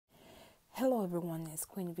Hello everyone, it's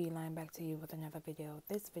Queen V Line back to you with another video.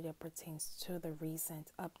 This video pertains to the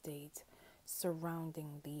recent update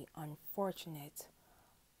surrounding the unfortunate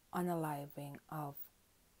unaliving of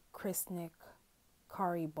Kirsnick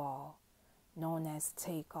Khari Ball, known as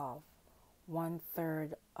Takeoff,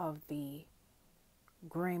 1/3 of the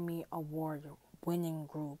Grammy Award winning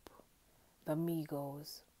group, the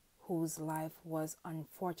Migos, whose life was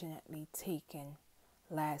unfortunately taken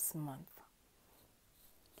last month.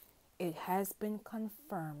 It has been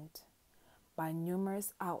confirmed by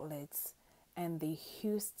numerous outlets and the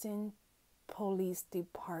Houston Police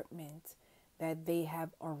Department that they have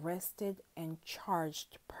arrested and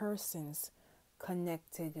charged persons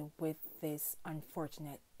connected with this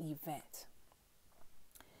unfortunate event.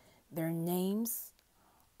 Their names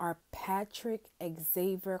are Patrick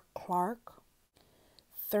Xavier Clark,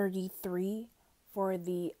 33, for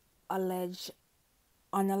the alleged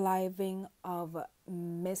unaliving of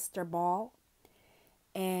Mr. Ball,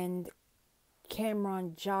 and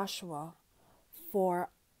Cameron Joshua for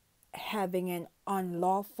having an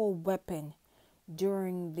unlawful weapon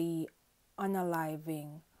during the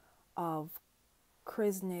unaliving of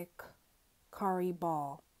Kirsnick Khari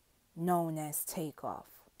Ball, known as Takeoff.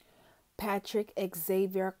 Patrick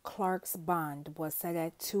Xavier Clark's bond was set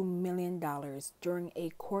at $2 million during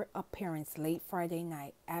a court appearance late Friday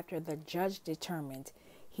night after the judge determined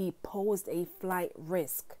he posed a flight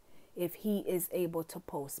risk if he is able to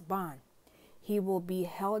post bond. He will be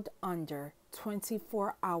held under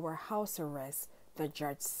 24-hour house arrest, the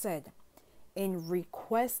judge said. In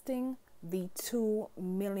requesting the $2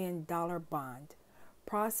 million bond,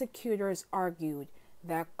 prosecutors argued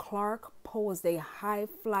that Clark posed a high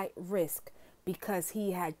flight risk because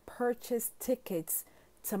he had purchased tickets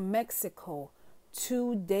to Mexico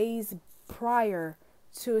 2 days prior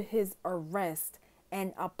to his arrest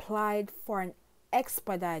and applied for an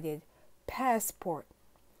expedited passport.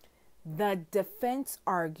 The defense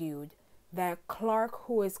argued that Clark,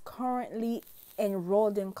 who is currently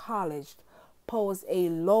enrolled in college, posed a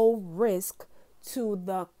low risk to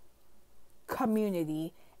the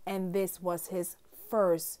community, and this was his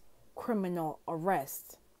first criminal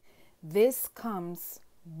arrest. This comes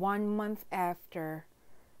 1 month after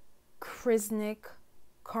Kirsnick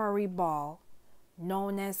Khari Ball,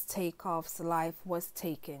 known as Takeoff's life was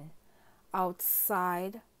taken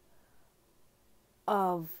outside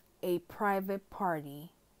of a private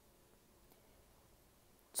party.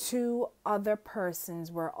 2 other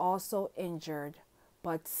persons were also injured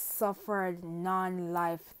but suffered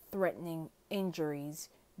non-life-threatening injuries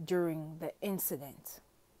during the incident.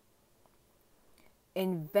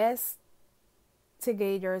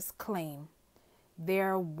 Investigators claim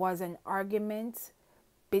there was an argument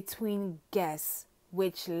between guests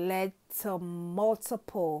which led to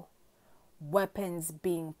multiple weapons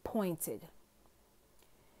being pointed.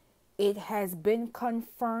 It has been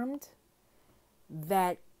confirmed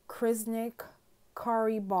that Kirsnick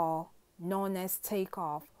Khari Ball, known as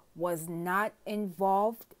Takeoff, was not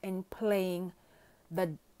involved in playing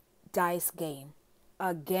the dice game.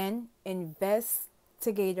 Again,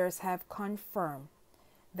 investigators have confirmed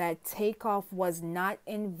that Takeoff was not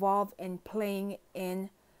involved in playing in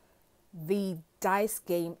the dice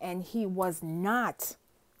game, and he was not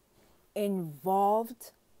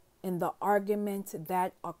involved in the argument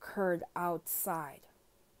that occurred outside,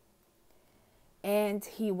 and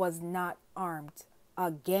he was not armed.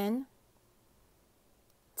 Again,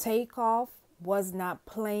 Takeoff was not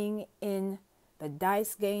playing in the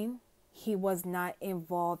dice game. He was not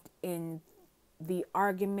involved in the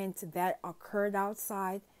argument that occurred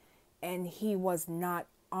outside, and he was not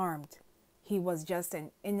armed. He was just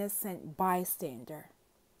an innocent bystander.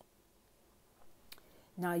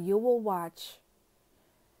 Now you will watch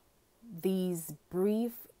these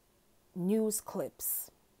brief news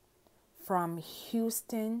clips from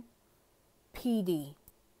Houston PD,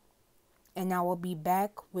 and I will be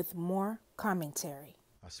back with more commentary.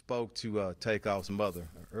 I spoke to Takeoff's mother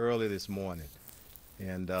early this morning,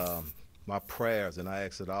 and my prayers, and I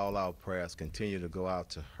ask that all our prayers continue to go out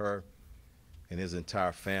to her and his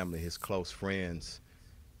entire family, his close friends,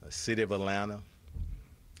 the city of Atlanta,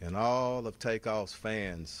 and all of Takeoff's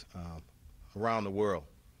fans around the world.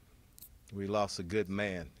 We lost a good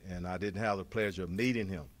man, and I didn't have the pleasure of meeting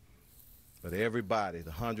him, but everybody,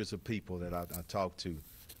 the hundreds of people that I talked to,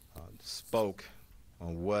 spoke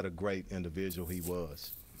on what a great individual he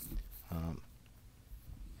was.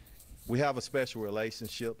 We have a special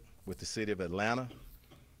relationship with the city of Atlanta.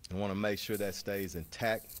 I want to make sure that stays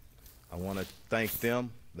intact. I want to thank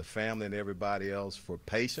them, the family, and everybody else for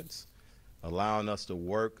patience, allowing us to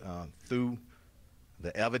work through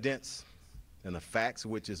the evidence and the facts,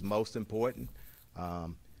 which is most important. I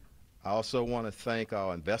also want to thank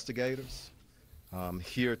our investigators.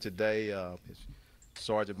 Here today,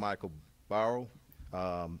 Sergeant Michael Barrow,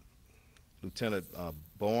 Lieutenant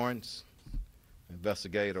Barnes,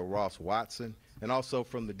 Investigator Ross Watson, and also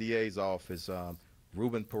from the DA's office,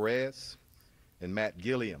 Ruben Perez and Matt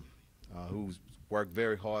Gilliam, who's worked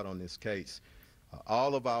very hard on this case.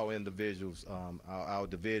 All of our individuals, our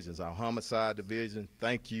divisions, our homicide division,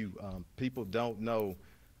 thank you. People don't know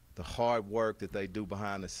the hard work that they do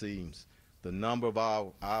behind the scenes, the number of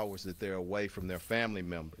hours that they're away from their family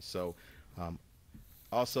members. So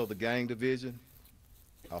also the gang division,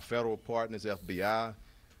 our federal partners, FBI,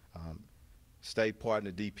 state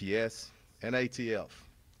partner DPS, and ATF.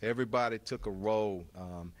 Everybody took a role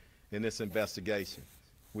in this investigation.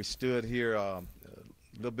 We stood here a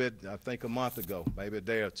little bit, I think a month ago, maybe a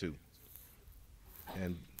day or two,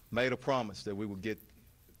 and made a promise that we would get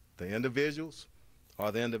the individuals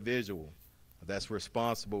or the individual that's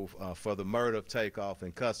responsible for the murder of Takeoff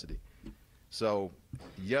in custody. So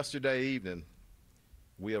yesterday evening,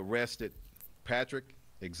 we arrested Patrick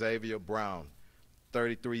Xavier Brown,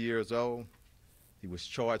 33 years old. He was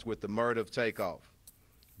charged with the murder of Takeoff.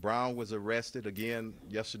 Brown was arrested again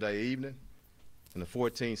yesterday evening in the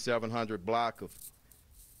 14700 block of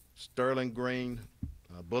Sterling Green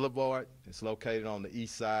Boulevard. It's located on the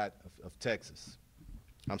east side of Texas.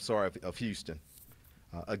 I'm sorry, of Houston.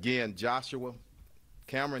 Again,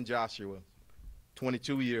 Cameron Joshua,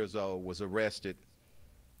 22 years old, was arrested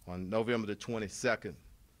on November the 22nd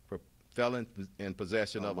for felon in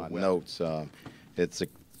possession of a weapon. Notes, it's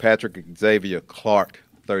Patrick Xavier Clark,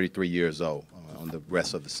 33 years old, on the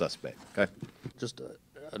rest of the suspect. Okay. Just,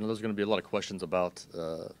 I know there's going to be a lot of questions about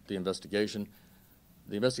the investigation.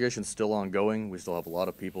 The investigation's still ongoing. We still have a lot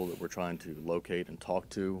of people that we're trying to locate and talk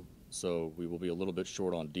to, so we will be a little bit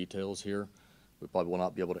short on details here. We probably will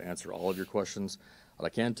not be able to answer all of your questions. But I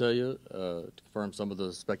can tell you, to confirm some of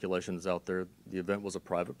the speculations out there, the event was a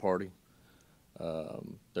private party.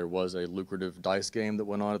 There was a lucrative dice game that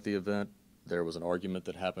went on at the event. There was an argument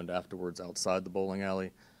that happened afterwards outside the bowling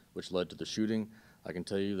alley, which led to the shooting. I can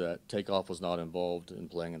tell you that Takeoff was not involved in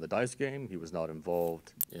playing in the dice game. He was not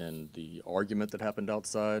involved in the argument that happened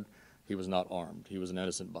outside. He was not armed. He was an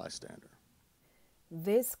innocent bystander.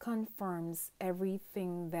 This confirms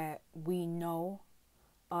everything that we know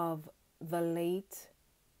of the late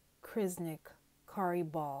Kirsnick Khari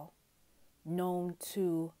Ball, known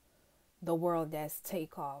to the world as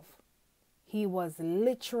Takeoff. He was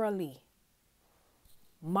literally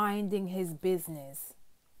minding his business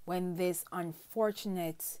when this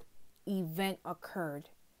unfortunate event occurred.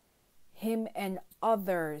 Him and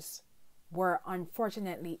others were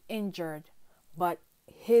unfortunately injured, but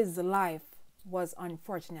his life was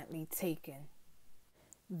unfortunately taken.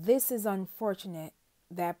 This is unfortunate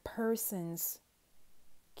that persons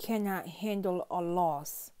cannot handle a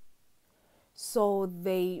loss, so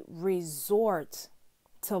they resort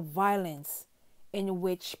to violence in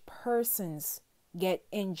which persons get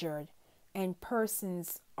injured and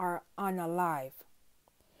persons are unalived.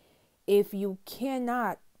 If you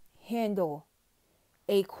cannot handle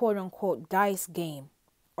a quote-unquote dice game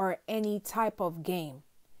or any type of game,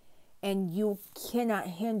 and you cannot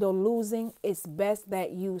handle losing, it's best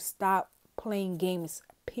that you stop playing games,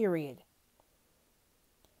 period.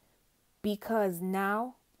 Because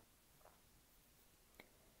now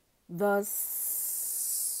the survivors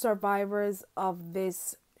of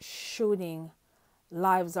this shooting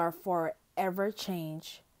lives are forever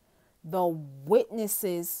changed. The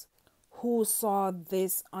witnesses who saw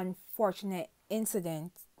this unfortunate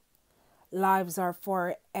incident lives are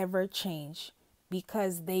forever changed,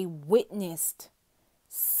 because they witnessed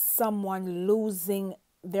someone losing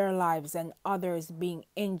their lives and others being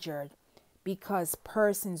injured, because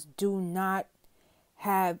persons do not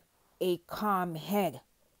have a calm head.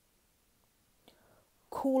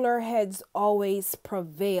 Cooler heads always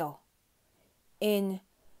prevail in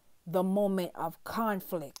the moment of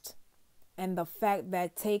conflict. And the fact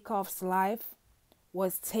that Takeoff's life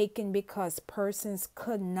was taken because persons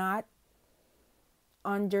could not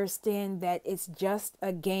understand that it's just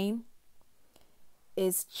a game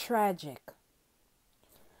is tragic.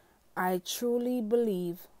 I truly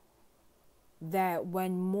believe that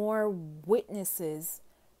when more witnesses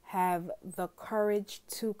have the courage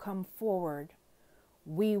to come forward,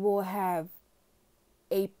 we will have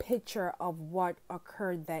a picture of what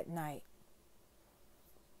occurred that night.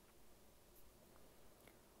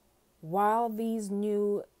 While these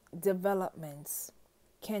new developments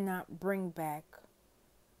cannot bring back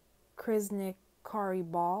Kirsnick Khari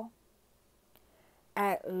Ball,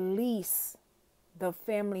 at least the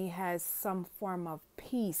family has some form of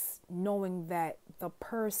peace knowing that the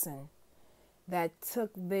person that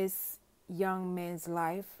took this young man's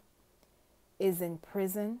life is in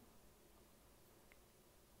prison.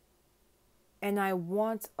 And I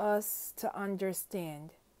want us to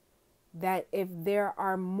understand that if there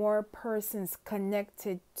are more persons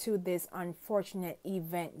connected to this unfortunate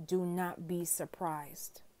event, do not be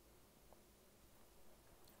surprised.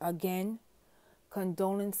 Again,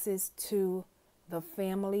 condolences to the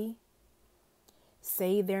family.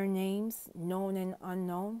 Say their names, known and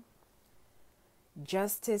unknown.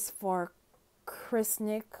 Justice for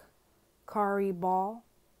Kirsnick Khari Ball.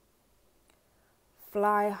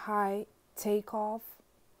 Fly high, Takeoff.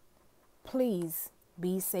 Please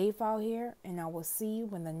be safe out here, and I will see you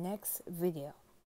in the next video.